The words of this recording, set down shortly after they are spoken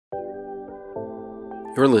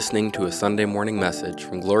You're listening to a Sunday morning message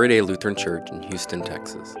from Glory Day Lutheran Church in Houston,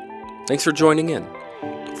 Texas. Thanks for joining in.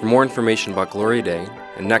 For more information about Glory Day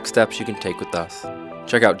and next steps you can take with us,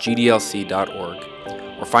 check out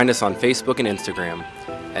gdlc.org or find us on Facebook and Instagram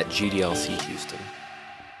at GDLC Houston.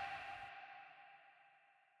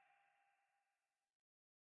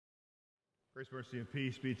 Grace, mercy, and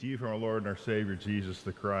peace be to you from our Lord and our Savior, Jesus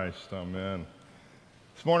the Christ. Amen.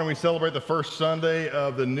 This morning we celebrate the first Sunday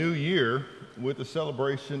of the new year with the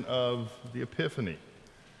celebration of the Epiphany,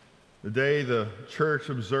 the day the church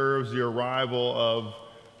observes the arrival of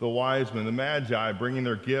the wise men, the Magi, bringing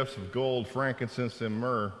their gifts of gold, frankincense, and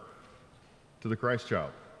myrrh to the Christ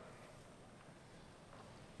child.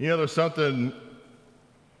 You know, there's something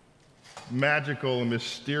magical and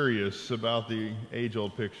mysterious about the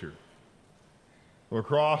age-old picture.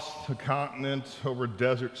 Across a continent, over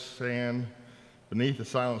desert sand, beneath the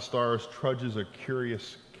silent stars, trudges a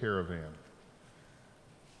curious caravan.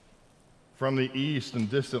 From the east and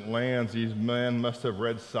distant lands, these men must have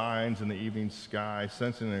read signs in the evening sky,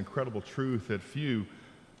 sensing an incredible truth that few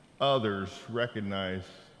others recognize.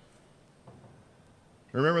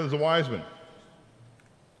 Remember, there's the wise men.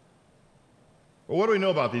 Well, what do we know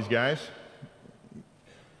about these guys?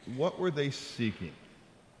 What were they seeking?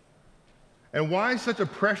 And why such a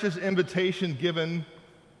precious invitation given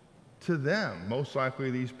to them, most likely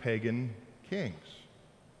these pagan kings?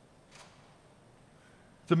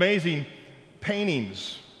 It's amazing.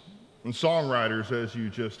 Paintings and songwriters, as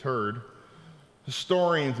you just heard,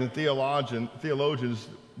 historians and theologians,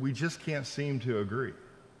 we just can't seem to agree.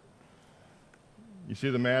 You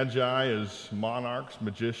see the Magi as monarchs,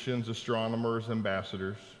 magicians, astronomers,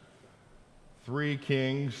 ambassadors. Three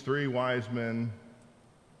kings, three wise men.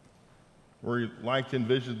 We like to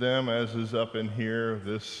envision them, as is up in here,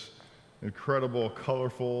 this incredible,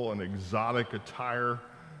 colorful, and exotic attire,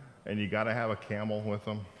 and you got to have a camel with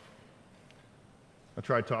them. I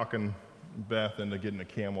tried talking Beth into getting a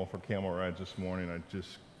camel for camel rides this morning. I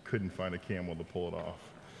just couldn't find a camel to pull it off.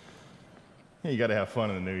 You got to have fun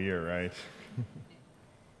in the new year, right?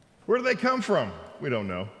 Where do they come from? We don't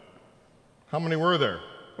know. How many were there?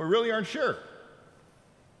 We really aren't sure.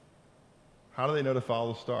 How do they know to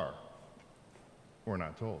follow the star? We're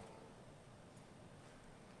not told.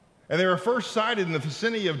 And they were first sighted in the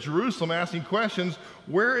vicinity of Jerusalem, asking questions,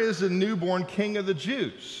 where is the newborn king of the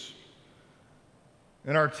Jews?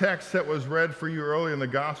 In our text that was read for you earlier in the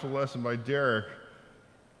gospel lesson by Derek,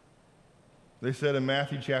 they said in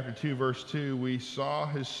Matthew chapter 2, verse 2, we saw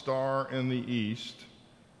his star in the east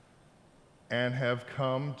and have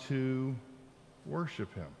come to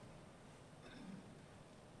worship him.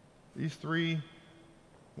 These three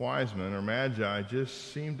wise men, or magi,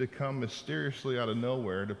 just seemed to come mysteriously out of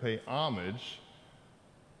nowhere to pay homage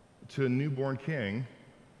to a newborn king,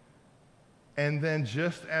 and then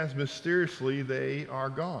just as mysteriously they are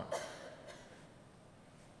gone.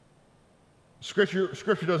 Scripture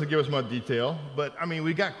doesn't give us much detail, but I mean,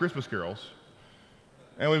 we've got Christmas carols,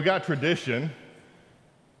 and we've got tradition,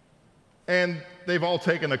 and they've all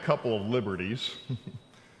taken a couple of liberties.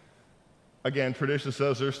 Again, tradition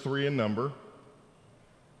says there's three in number.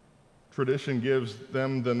 Tradition gives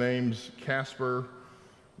them the names Casper,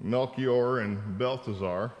 Melchior, and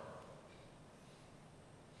Balthazar.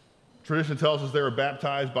 Tradition tells us they were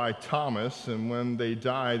baptized by Thomas, and when they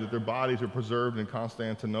died, that their bodies were preserved in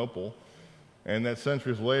Constantinople, and that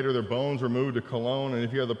centuries later, their bones were moved to Cologne, and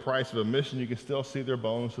if you have the price of admission, you can still see their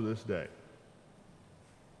bones to this day.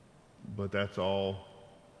 But that's all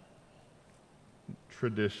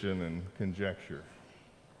tradition and conjecture.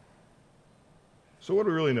 So what do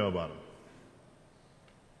we really know about them?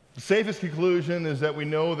 The safest conclusion is that we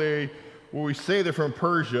know we say they're from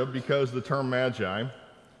Persia because of the term magi.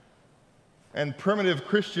 And primitive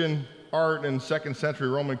Christian art in 2nd century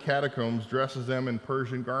Roman catacombs dresses them in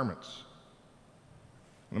Persian garments.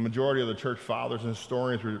 And the majority of the church fathers and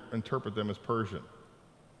historians interpret them as Persian.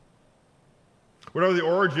 Whatever the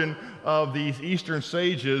origin of these Eastern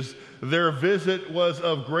sages, their visit was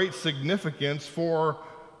of great significance for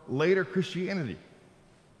later Christianity.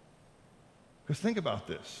 Because think about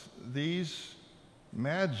this. These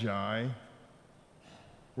magi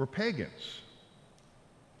were pagans.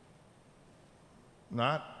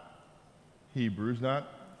 Not Hebrews, not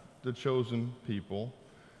the chosen people.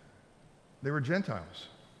 They were Gentiles.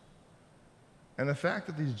 And the fact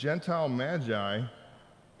that these Gentile magi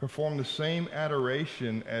performed the same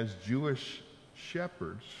adoration as Jewish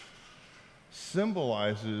shepherds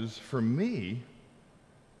symbolizes for me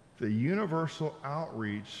the universal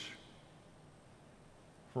outreach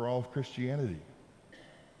for all of Christianity.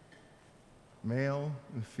 Male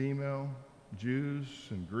and female, Jews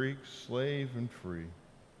and Greeks, slave and free.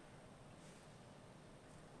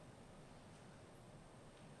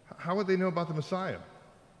 How would they know about the Messiah?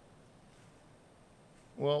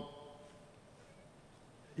 Well,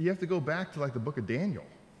 you have to go back to like the book of Daniel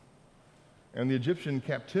and the Egyptian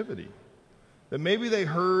captivity. That maybe they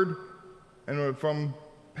heard and from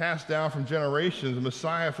passed down from generations the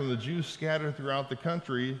Messiah from the Jews scattered throughout the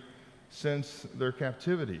country since their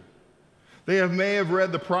captivity. They may have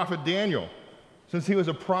read the prophet Daniel, since he was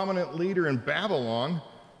a prominent leader in Babylon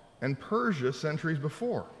and Persia centuries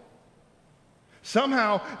before.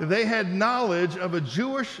 Somehow they had knowledge of a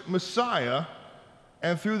Jewish Messiah,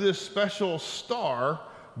 and through this special star,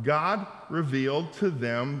 God revealed to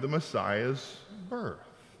them the Messiah's birth.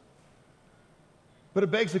 But it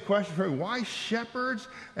begs the question for me, why shepherds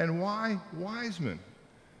and why wise men?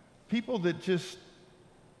 People that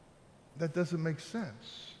doesn't make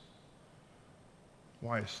sense.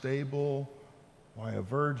 Why a stable? Why a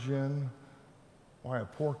virgin? Why a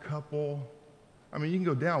poor couple? I mean, you can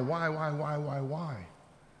go down. Why?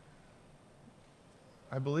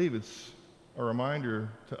 I believe it's a reminder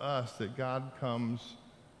to us that God comes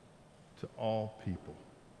to all people,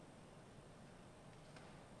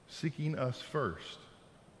 seeking us first,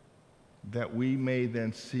 that we may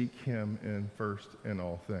then seek him in first in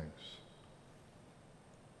all things.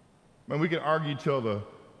 And we can argue till the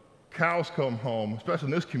cows come home, especially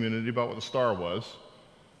in this community, about what the star was.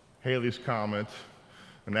 Halley's Comet,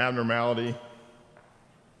 an abnormality,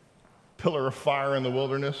 pillar of fire in the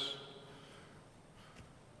wilderness.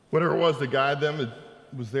 Whatever it was to guide them, it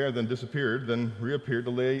was there, then disappeared, then reappeared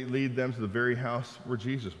to lead them to the very house where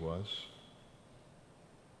Jesus was.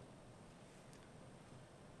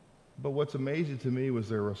 But what's amazing to me was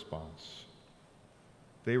their response.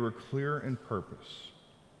 They were clear in purpose.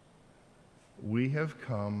 We have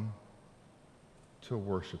come to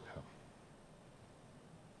worship him.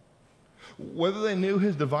 Whether they knew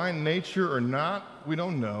his divine nature or not, we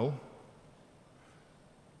don't know.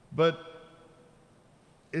 But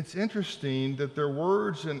it's interesting that their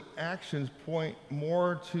words and actions point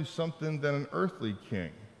more to something than an earthly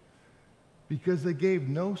king, because they gave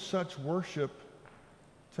no such worship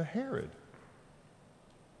to Herod.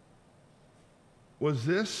 Was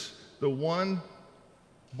this the one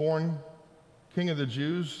born King of the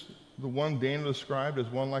Jews, the one Daniel described as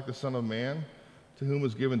one like the Son of Man, to whom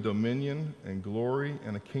was given dominion and glory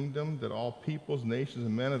and a kingdom that all peoples, nations,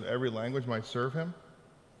 and men of every language might serve him?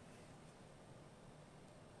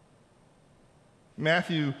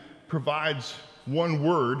 Matthew provides one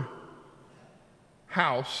word,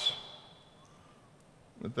 house,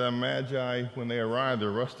 that the Magi, when they arrived,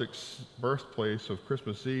 their rustic birthplace of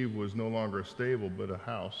Christmas Eve was no longer a stable, but a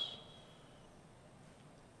house.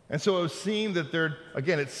 And so it would seem that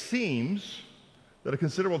it seems that a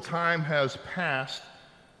considerable time has passed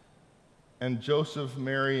and Joseph,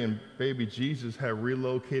 Mary, and baby Jesus have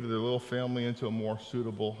relocated their little family into a more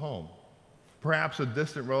suitable home. Perhaps a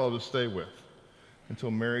distant relative to stay with until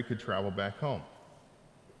Mary could travel back home.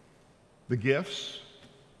 The gifts,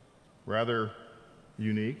 rather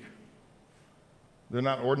unique. They're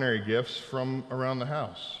not ordinary gifts from around the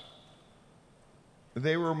house.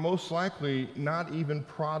 They were most likely not even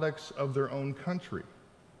products of their own country.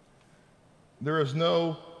 There is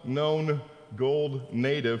no known gold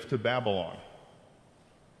native to Babylon.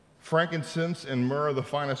 Frankincense and myrrh, the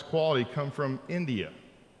finest quality, come from India.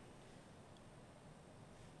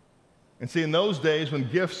 And see, in those days when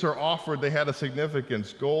gifts are offered, they had a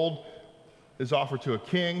significance. Gold is offered to a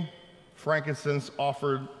king. Frankincense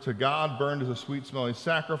offered to God, burned as a sweet-smelling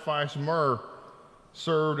sacrifice. Myrrh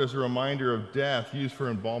served as a reminder of death, used for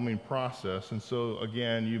embalming process. And so,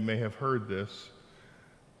 again, you may have heard this.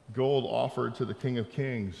 Gold offered to the King of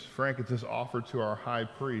Kings. Frankincense offered to our high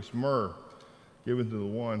priest. Myrrh given to the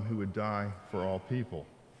one who would die for all people.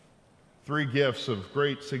 Three gifts of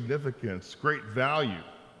great significance, great value.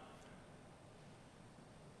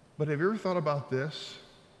 But have you ever thought about this?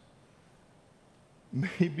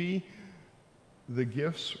 Maybe the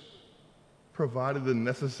gifts provided the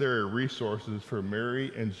necessary resources for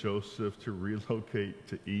Mary and Joseph to relocate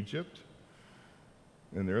to Egypt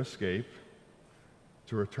in their escape,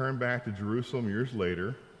 to return back to Jerusalem years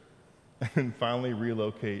later, and finally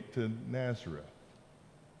relocate to Nazareth.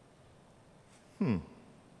 But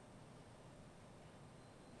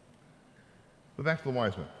back to the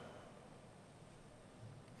wise men.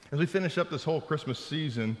 As we finish up this whole Christmas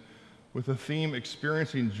season with the theme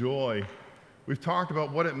experiencing joy, we've talked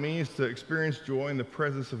about what it means to experience joy in the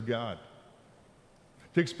presence of God,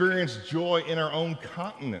 to experience joy in our own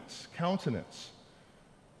countenance,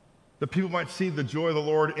 that people might see the joy of the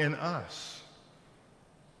Lord in us.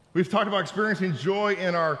 We've talked about experiencing joy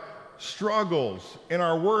in our struggles, in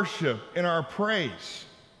our worship, in our praise,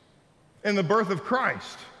 in the birth of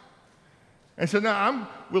Christ. And so now I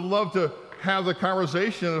would love to have the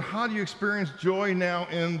conversation of how do you experience joy now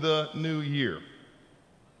in the new year?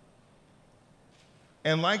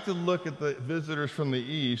 And like to look at the visitors from the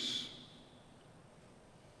East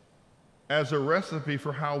as a recipe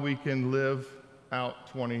for how we can live out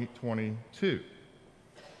 2022.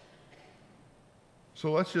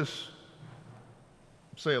 So let's just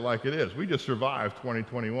say it like it is. We just survived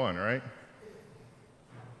 2021, right?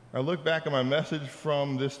 I look back at my message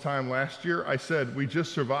from this time last year. I said, we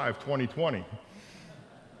just survived 2020.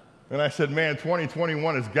 And I said, man,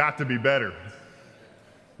 2021 has got to be better.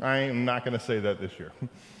 I am not going to say that this year.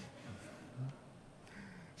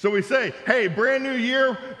 So we say, hey, brand new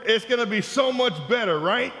year, it's going to be so much better,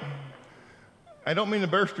 right? I don't mean to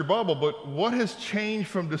burst your bubble, but what has changed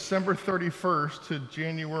from December 31st to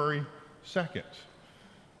January 2nd?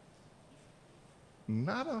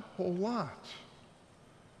 Not a whole lot.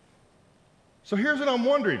 So here's what I'm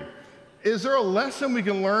wondering. Is there a lesson we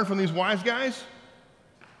can learn from these wise guys?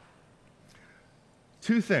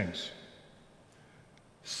 Two things.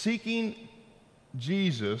 Seeking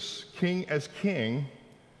Jesus as king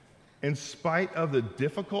in spite of the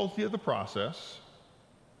difficulty of the process.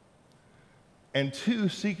 And two,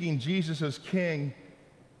 seeking Jesus as king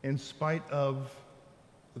in spite of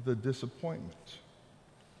the disappointment.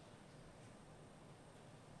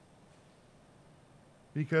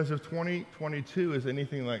 Because if 2022 is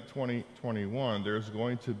anything like 2021, there's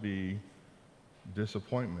going to be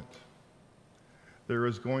disappointment. There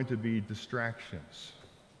is going to be distractions.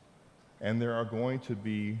 And there are going to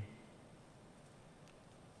be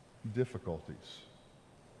difficulties.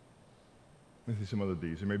 Let me see some other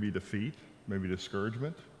D's. There may be defeat, maybe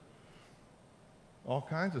discouragement, all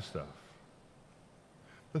kinds of stuff.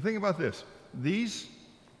 The thing about this, these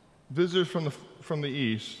visitors from the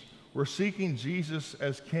East were seeking Jesus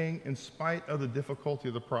as king in spite of the difficulty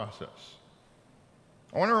of the process.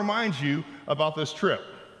 I want to remind you about this trip.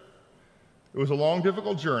 It was a long,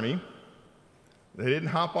 difficult journey. They didn't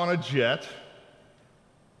hop on a jet.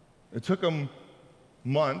 It took them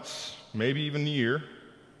months, maybe even a year.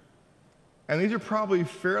 And these are probably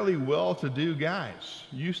fairly well-to-do guys,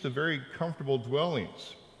 used to very comfortable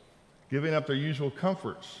dwellings, giving up their usual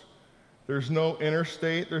comforts. There's no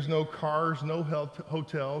interstate, there's no cars, no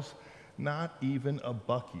hotels, not even a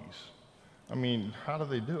Buc-ee's. I mean, how do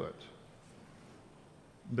they do it?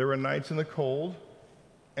 There were nights in the cold,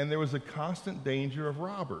 and there was a constant danger of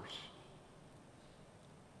robbers.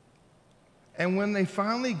 And when they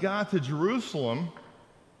finally got to Jerusalem,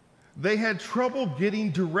 they had trouble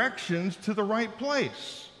getting directions to the right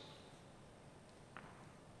place.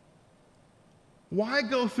 Why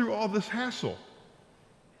go through all this hassle?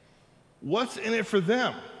 What's in it for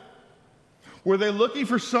them? Were they looking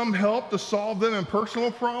for some help to solve them in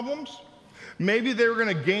personal problems? Maybe they were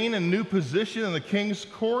going to gain a new position in the king's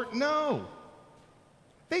court? No.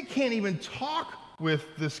 They can't even talk with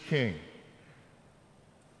this king.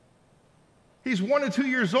 He's 1 to 2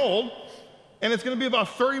 years old, and it's going to be about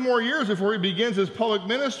 30 more years before he begins his public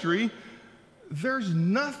ministry. There's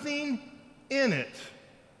nothing in it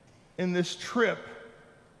in this trip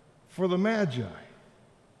for the Magi.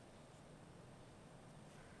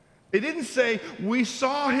 It didn't say, we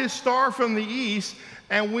saw his star from the east,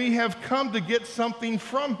 and we have come to get something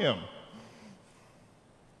from him.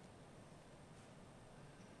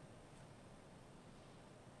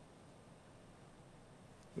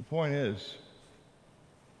 The point is,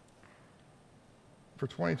 for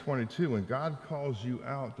 2022, when God calls you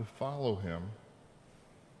out to follow him,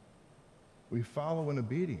 we follow in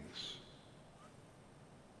obedience.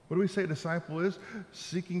 What do we say a disciple is?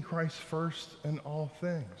 Seeking Christ first in all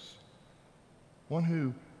things. One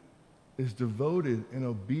who is devoted and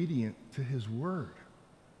obedient to his word.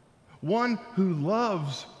 One who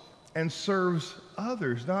loves and serves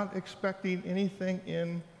others, not expecting anything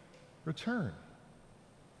in return.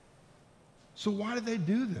 So why did they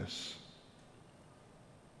do this?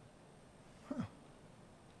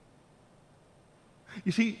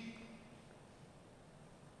 You see,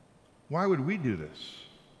 why would we do this?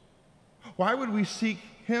 Why would we seek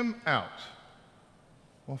him out?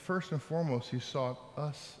 Well, first and foremost, he sought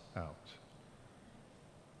us out.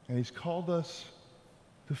 And he's called us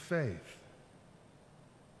to faith.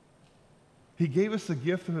 He gave us the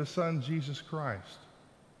gift of his Son, Jesus Christ.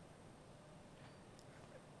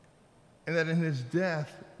 And that in his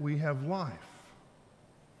death, we have life.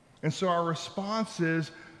 And so our response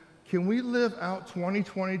is, can we live out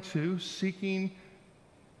 2022 seeking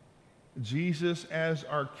Jesus as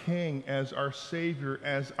our King, as our Savior,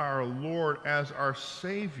 as our Lord, as our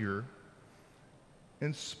Savior,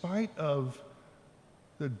 in spite of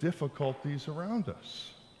the difficulties around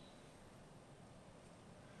us.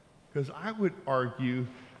 Because I would argue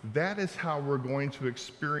that is how we're going to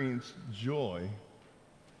experience joy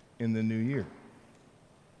in the new year.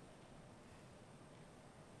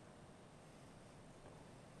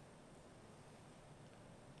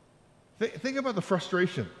 Think about the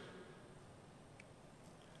frustration.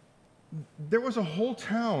 There was a whole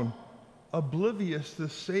town oblivious to the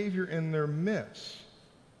Savior in their midst.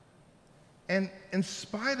 And in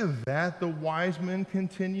spite of that, the wise men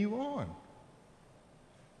continue on.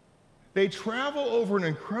 They travel over an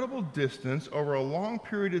incredible distance, over a long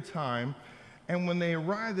period of time, and when they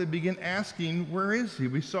arrive, they begin asking, where is he?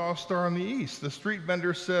 We saw a star in the east. The street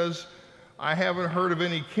vendor says, I haven't heard of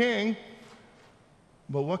any king,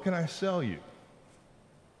 but what can I sell you?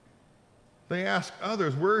 They ask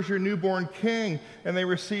others, where's your newborn king? And they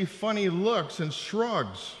receive funny looks and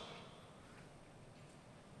shrugs.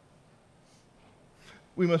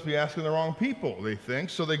 We must be asking the wrong people, they think.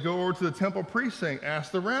 So they go over to the temple precinct,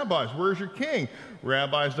 ask the rabbis, where's your king?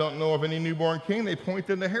 Rabbis don't know of any newborn king. They point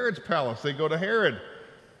into Herod's palace. They go to Herod.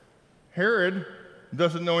 Herod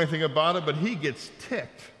doesn't know anything about it, but he gets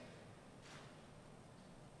ticked.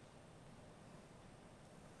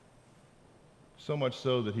 So much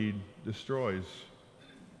so that he destroys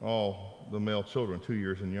all the male children 2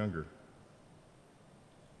 years and younger.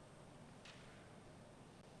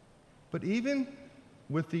 But even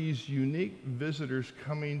with these unique visitors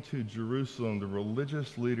coming to Jerusalem, the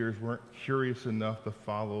religious leaders weren't curious enough to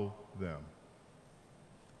follow them.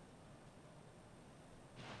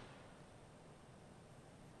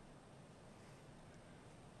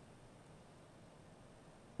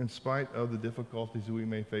 In spite of the difficulties that we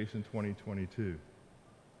may face in 2022,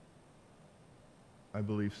 I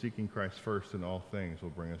believe seeking Christ first in all things will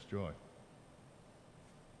bring us joy.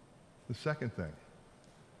 The second thing,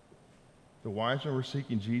 the wise men were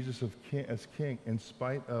seeking Jesus as king in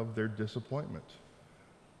spite of their disappointment.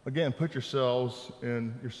 Again, put yourselves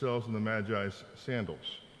in the Magi's sandals.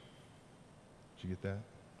 Did you get that?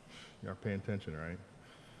 You are paying attention, right?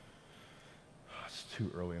 It's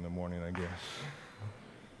too early in the morning, I guess.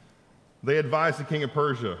 They advised the king of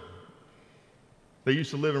Persia. They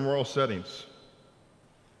used to live in royal settings.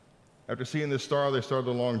 After seeing this star, they started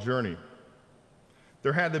a long journey.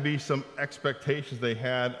 There had to be some expectations they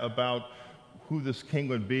had about who this king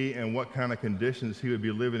would be and what kind of conditions he would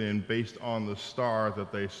be living in based on the star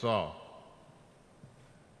that they saw.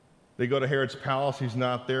 They go to Herod's palace. He's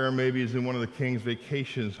not there. Maybe he's in one of the king's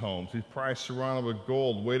vacation homes. He's probably surrounded with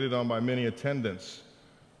gold, waited on by many attendants.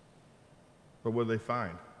 But what did they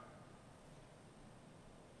find?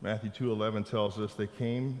 Matthew 2:11 tells us they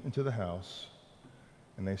came into the house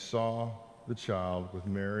and they saw the child with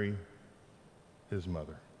Mary, his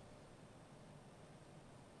mother.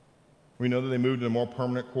 We know that they moved into more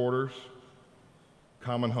permanent quarters,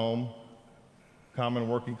 common home, common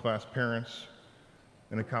working class parents,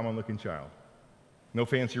 and a common looking child. No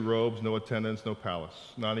fancy robes, no attendants, no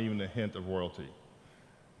palace, not even a hint of royalty.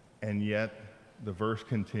 And yet, the verse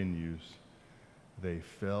continues, they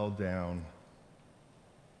fell down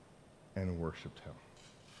and worshiped him.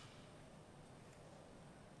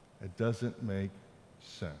 It doesn't make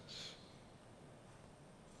sense.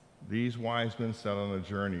 These wise men set on a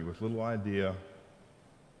journey with little idea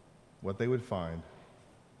what they would find,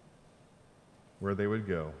 where they would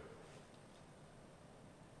go.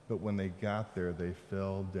 But when they got there, they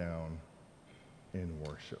fell down in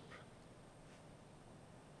worship,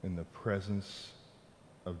 in the presence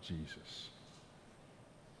of Jesus.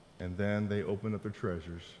 And then they opened up their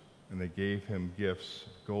treasures and they gave him gifts,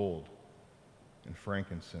 gold and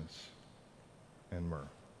frankincense and myrrh.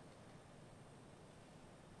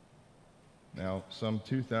 Now, some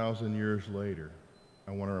 2,000 years later,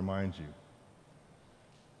 I want to remind you,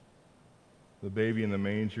 the baby in the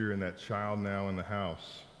manger and that child now in the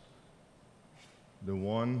house, the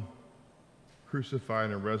one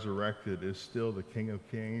crucified and resurrected is still the King of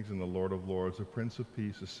Kings and the Lord of Lords, the Prince of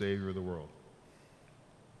Peace, the Savior of the world.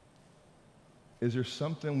 Is there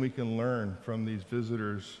something we can learn from these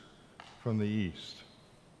visitors from the East?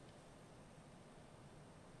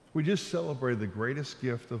 We just celebrated the greatest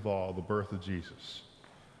gift of all, the birth of Jesus.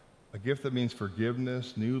 A gift that means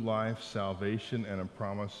forgiveness, new life, salvation, and a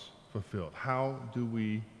promise fulfilled. How do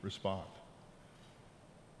we respond?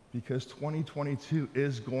 Because 2022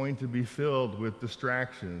 is going to be filled with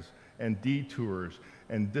distractions and detours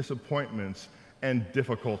and disappointments and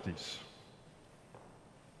difficulties.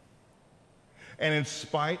 And in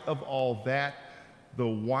spite of all that, The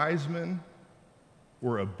wise men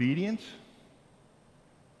were obedient,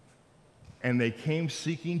 and they came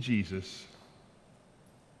seeking Jesus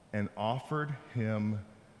and offered him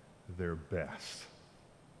their best.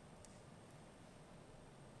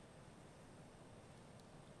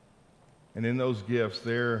 And in those gifts,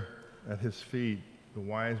 there at his feet, the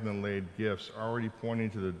wise men laid gifts already pointing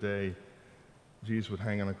to the day Jesus would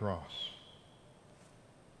hang on a cross.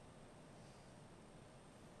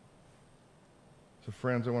 So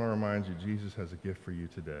friends, I want to remind you, Jesus has a gift for you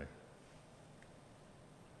today.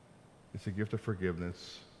 It's a gift of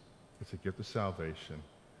forgiveness. It's a gift of salvation.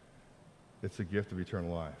 It's a gift of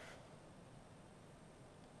eternal life.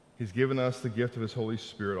 He's given us the gift of his Holy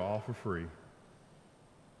Spirit, all for free,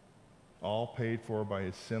 all paid for by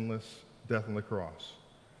his sinless death on the cross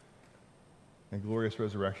and glorious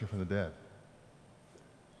resurrection from the dead.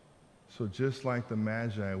 So just like the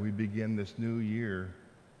Magi, we begin this new year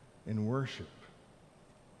in worship.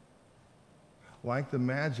 Like the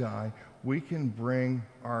Magi, we can bring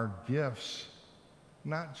our gifts,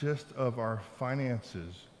 not just of our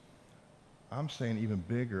finances, I'm saying even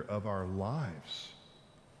bigger, of our lives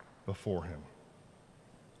before him.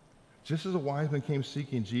 Just as the wise men came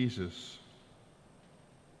seeking Jesus,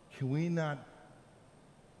 can we not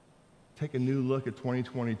take a new look at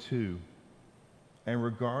 2022 and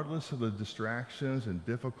regardless of the distractions and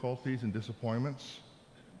difficulties and disappointments,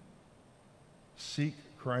 seek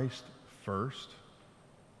Christ first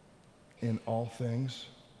in all things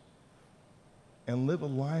and live a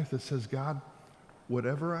life that says, God,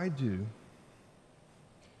 whatever I do,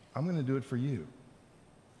 I'm going to do it for you.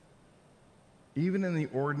 Even in the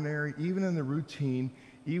ordinary, even in the routine,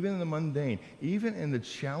 even in the mundane, even in the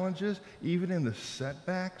challenges, even in the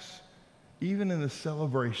setbacks, even in the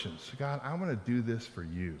celebrations. God, I want to do this for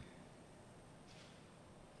you.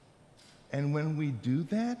 And when we do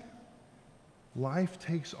that, life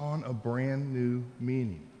takes on a brand new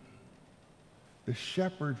meaning. The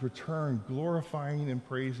shepherds return glorifying and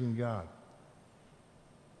praising God.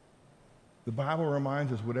 The Bible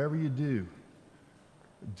reminds us, whatever you do,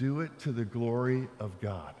 do it to the glory of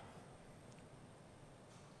God.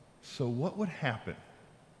 So what would happen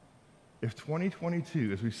if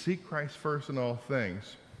 2022, as we seek Christ first in all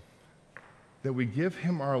things, that we give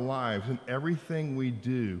him our lives and everything we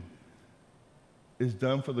do is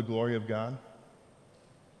done for the glory of God?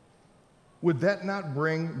 Would that not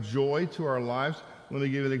bring joy to our lives? Let me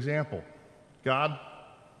give you an example. God,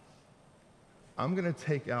 I'm going to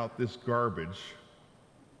take out this garbage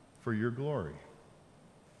for your glory.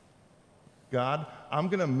 God, I'm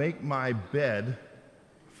going to make my bed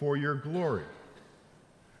for your glory.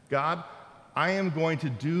 God, I am going to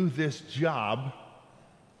do this job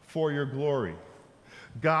for your glory.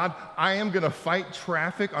 God, I am going to fight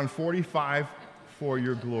traffic on 45 for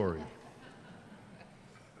your glory.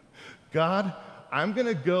 God, I'm going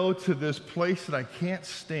to go to this place that I can't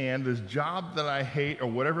stand, this job that I hate, or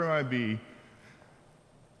whatever it might be,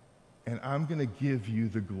 and I'm going to give you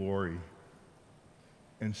the glory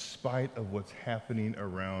in spite of what's happening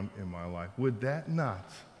around in my life. Would that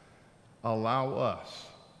not allow us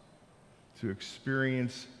to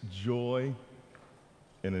experience joy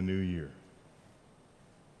in a new year?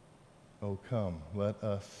 Oh, come, let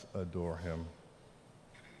us adore him.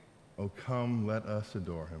 Oh, come, let us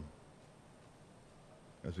adore him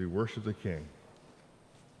as we worship the King,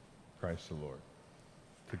 Christ the Lord.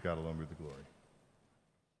 To God alone be the glory.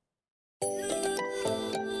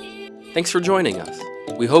 Thanks for joining us.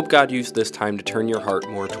 We hope God used this time to turn your heart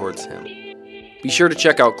more towards him. Be sure to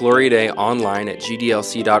check out Glory Day online at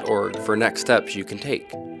gdlc.org for next steps you can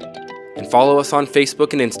take. And follow us on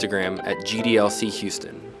Facebook and Instagram at GDLC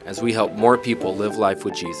Houston as we help more people live life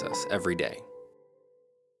with Jesus every day.